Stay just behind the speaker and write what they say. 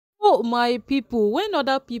So my people, when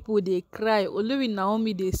other people they cry, Olori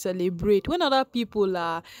Naomi they celebrate. When other people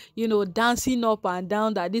are, dancing up and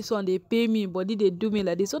down that this one they pay me, but they do me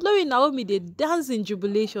like this. Olori Naomi they dance in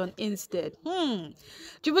jubilation instead.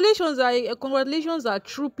 Jubilations are congratulations are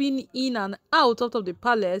trooping in and out of the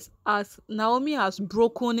palace as Naomi has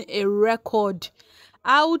broken a record.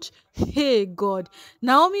 Out, hey God,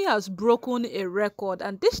 Naomi has broken a record,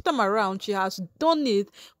 and this time around she has done it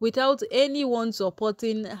without anyone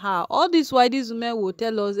supporting her. All this why these women will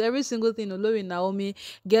tell us every single thing Olori Naomi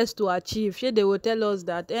gets to achieve. They will tell us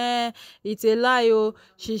that it's a lie. Oh,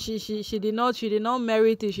 she did not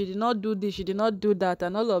merit it. She did not do this. She did not do that,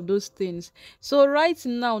 and all of those things. So right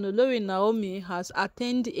now, Olori Naomi has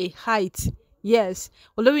attained a height. Yes,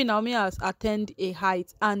 Olori Naomi has attained a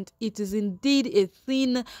height, and it is indeed a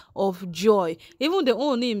thing of joy. Even the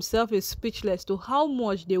Ooni himself is speechless to how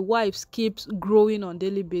much the wives keeps growing on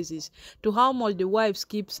daily basis, to how much the wives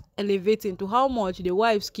keeps elevating, to how much the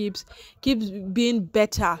wives keeps being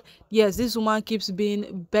better. Yes, this woman keeps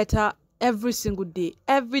being better every single day.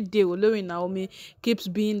 Every day Olori Naomi keeps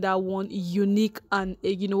being that one unique and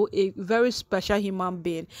a very special human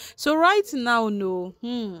being. So right now,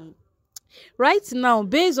 right now,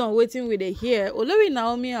 based on wetin we dey hear, Olori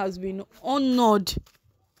Naomi has been honored.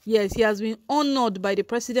 Yes, he has been honored by the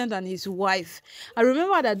president and his wife. I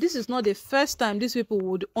remember that this is not the first time these people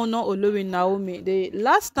would honor Olori Naomi. The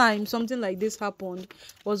last time something like this happened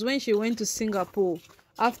was when she went to Singapore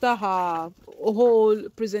after her whole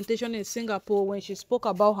presentation in Singapore, when she spoke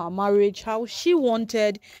about her marriage, how she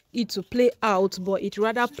wanted it to play out, but it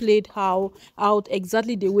rather played out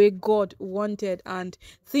exactly the way God wanted, and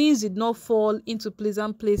things did not fall into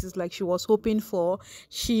pleasant places like she was hoping for.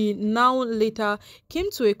 She now later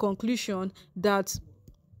came to a conclusion that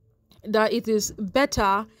it is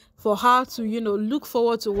better for her to look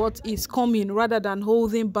forward to what is coming rather than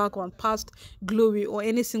holding back on past glory or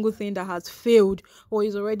any single thing that has failed or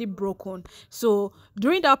is already broken. So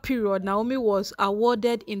during that period, Naomi was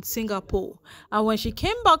awarded in Singapore, and when she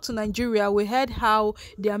came back to Nigeria, we heard how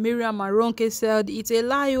the Miriam and Ronke said it's a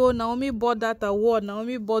lie. Oh, Naomi bought that award.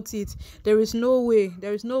 Naomi bought it. There is no way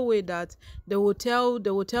that they will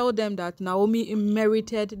tell them that Naomi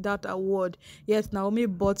merited that award. Yes, Naomi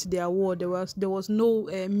bought the award. There was no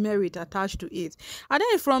merit attached to it. And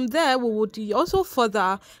then from there, we would also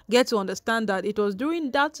further get to understand that it was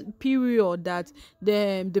during that period that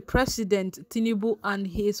the president Tinubu and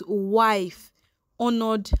his wife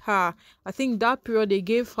honored her. I think that period they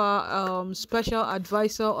gave her special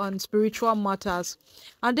advisor on spiritual matters.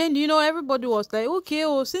 And then everybody was like, okay,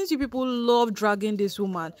 since you people love dragging this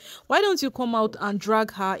woman, why don't you come out and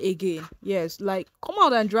drag her again? Yes, like come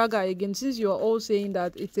out and drag her again, since you're all saying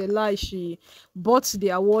that it's a lie. She bought the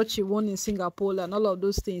award she won in Singapore and all of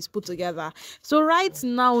those things put together. So right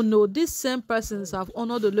now, these same persons have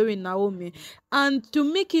honored Olori Naomi, and to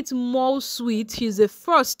make it more sweet, she's the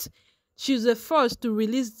first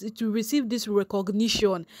to receive this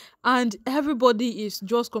recognition, and everybody is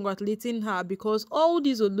just congratulating her, because all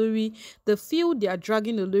these Olori, they feel they are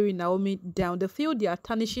dragging Olori Naomi down, they feel they are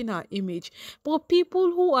tarnishing her image. But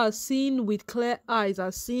people who are seeing with clear eyes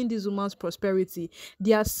are seeing this woman's prosperity.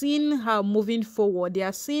 They are seeing her moving forward. They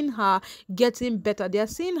are seeing her getting better. They are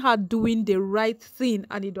seeing her doing the right thing,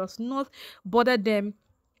 and it does not bother them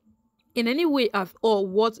in any way at all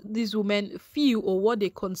what these women feel or what they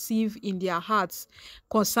conceive in their hearts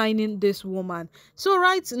concerning this woman. So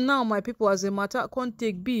right now, my people, as a matter can't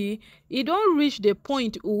take be, it don't reach the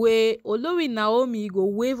point where Olori Naomi go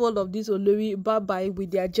wave all of this Olori bye-bye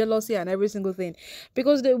with their jealousy and every single thing,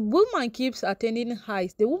 because the woman keeps attaining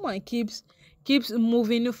heights. The woman keeps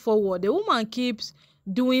moving forward. The woman keeps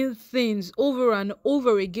doing things over and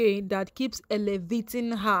over again that keeps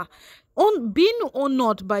elevating her. Being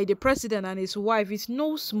honored by the president and his wife is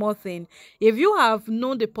no small thing. If you have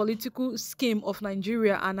known the political scheme of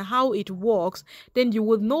Nigeria and how it works, then you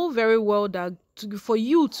would know very well that for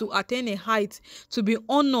you to attain a height, to be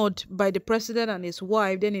honored by the president and his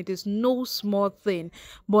wife, then it is no small thing.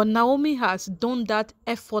 But Naomi has done that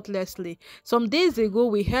effortlessly. Some days ago,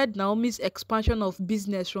 we heard Naomi's expansion of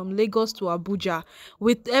business from Lagos to Abuja.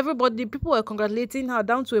 With everybody, people were congratulating her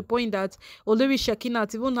down to a point that Olori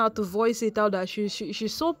Shekinat even had to voice voice it out that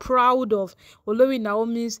she's so proud of Olori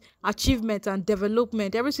Naomi's achievement and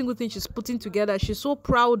development, every single thing she's putting together. She's so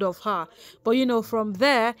proud of her. But you know, from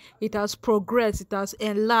there it has progressed, it has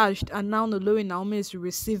enlarged, and now Olori Naomi is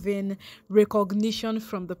receiving recognition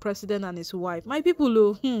from the president and his wife. My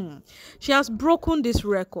people, she has broken this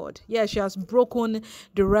record. Yeah, she has broken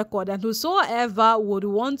the record, and whosoever would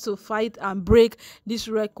want to fight and break this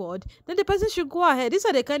record, then the person should go ahead. These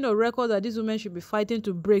are the kind of records that these women should be fighting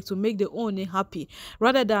to break, to make their Ooni happy,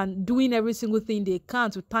 rather than doing every single thing they can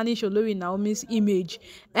to tarnish Olori Naomi's image.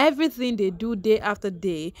 Everything they do day after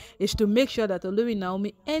day is to make sure that Olori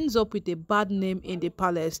Naomi ends up with a bad name in the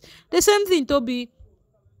palace. The same thing Tobi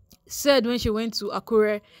said when she went to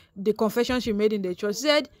Akure, the confession she made in the church.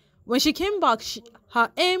 Said when she came back,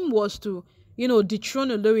 her aim was to, dethrone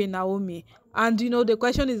Olori Naomi. And the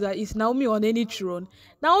question is that, is Naomi on any throne?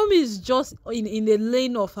 Naomi is just in a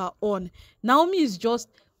lane of her own. Naomi is just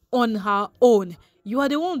on her own. You are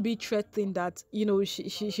the one be threatening that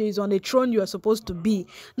she is on a throne you are supposed to be.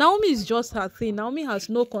 Naomi is just her thing. Naomi has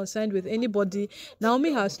no concern with anybody.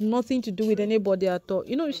 Naomi has nothing to do with anybody at all.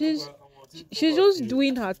 She's just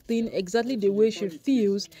doing her thing exactly the way she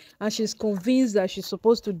feels, and she's convinced that she's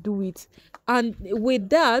supposed to do it. And with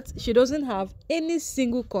that, she doesn't have any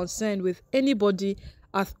single concern with anybody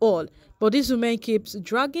at all. But this woman keeps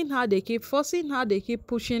dragging her, they keep forcing her, they keep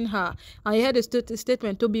pushing her. And you heard a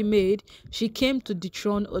statement to be made. She came to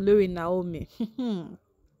dethrone Olori Naomi.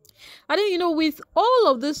 I think, with all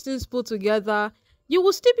of these things put together, you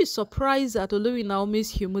will still be surprised at Olori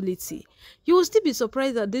Naomi's humility. You will still be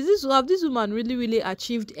surprised that this woman really, really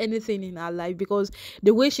achieved anything in her life, because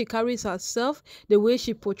the way she carries herself, the way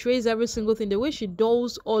she portrays every single thing, the way she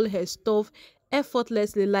does all her stuff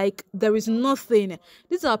effortlessly, like there is nothing.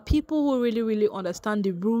 These are people who really, really understand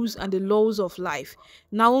the rules and the laws of life.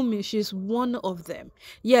 Naomi, she's one of them.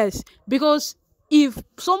 Yes, because if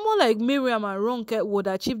someone like Miriam and Ronke would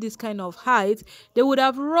achieve this kind of height, they would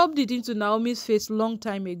have rubbed it into Naomi's face long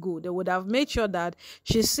time ago. They would have made sure that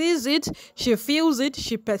she sees it, she feels it,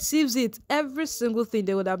 she perceives it, every single thing.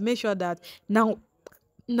 They would have made sure that now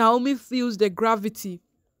Naomi feels the gravity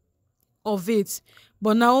of it.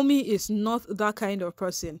 But Naomi is not that kind of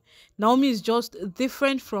person. Naomi is just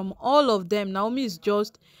different from all of them. Naomi is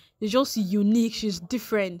just unique. She's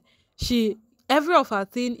different. Every of her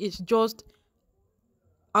thing is just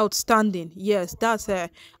outstanding. Yes, that's her.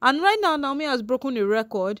 And right now Naomi has broken a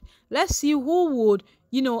record. Let's see who would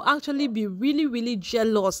actually be really, really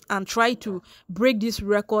jealous and try to break this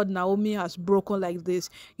record Naomi has broken like this.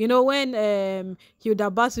 When Hilda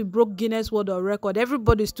Baci broke Guinness World of Record,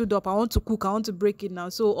 everybody stood up. I want to cook, I want to break it now.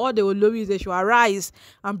 So all the Oloris, they should arise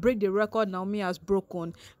and break the record Naomi has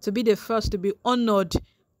broken, to be the first to be honored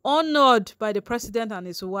by the president and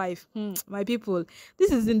his wife. My people,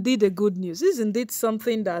 this is indeed a good news. This is indeed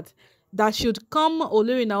something that should come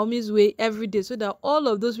Olori Naomi's way every day, so that all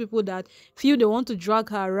of those people that feel they want to drag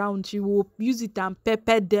her around, she will use it and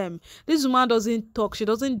pepper them. This woman doesn't talk, she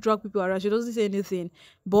doesn't drag people around, she doesn't say anything,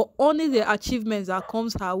 but only the achievements that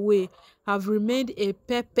comes her way have remained a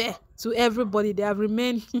pepper to everybody. They have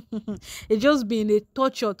remained it's just been a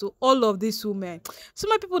torture to all of these women. So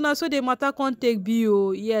my people, now so the matter can't take B.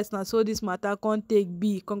 Oh yes, now so this matter can't take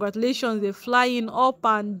B. Congratulations, they're flying up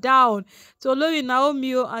and down to Olori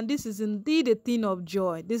Naomi, and this is indeed a thing of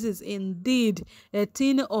joy. This is indeed a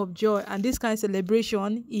thing of joy, and this kind of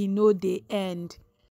celebration, the end.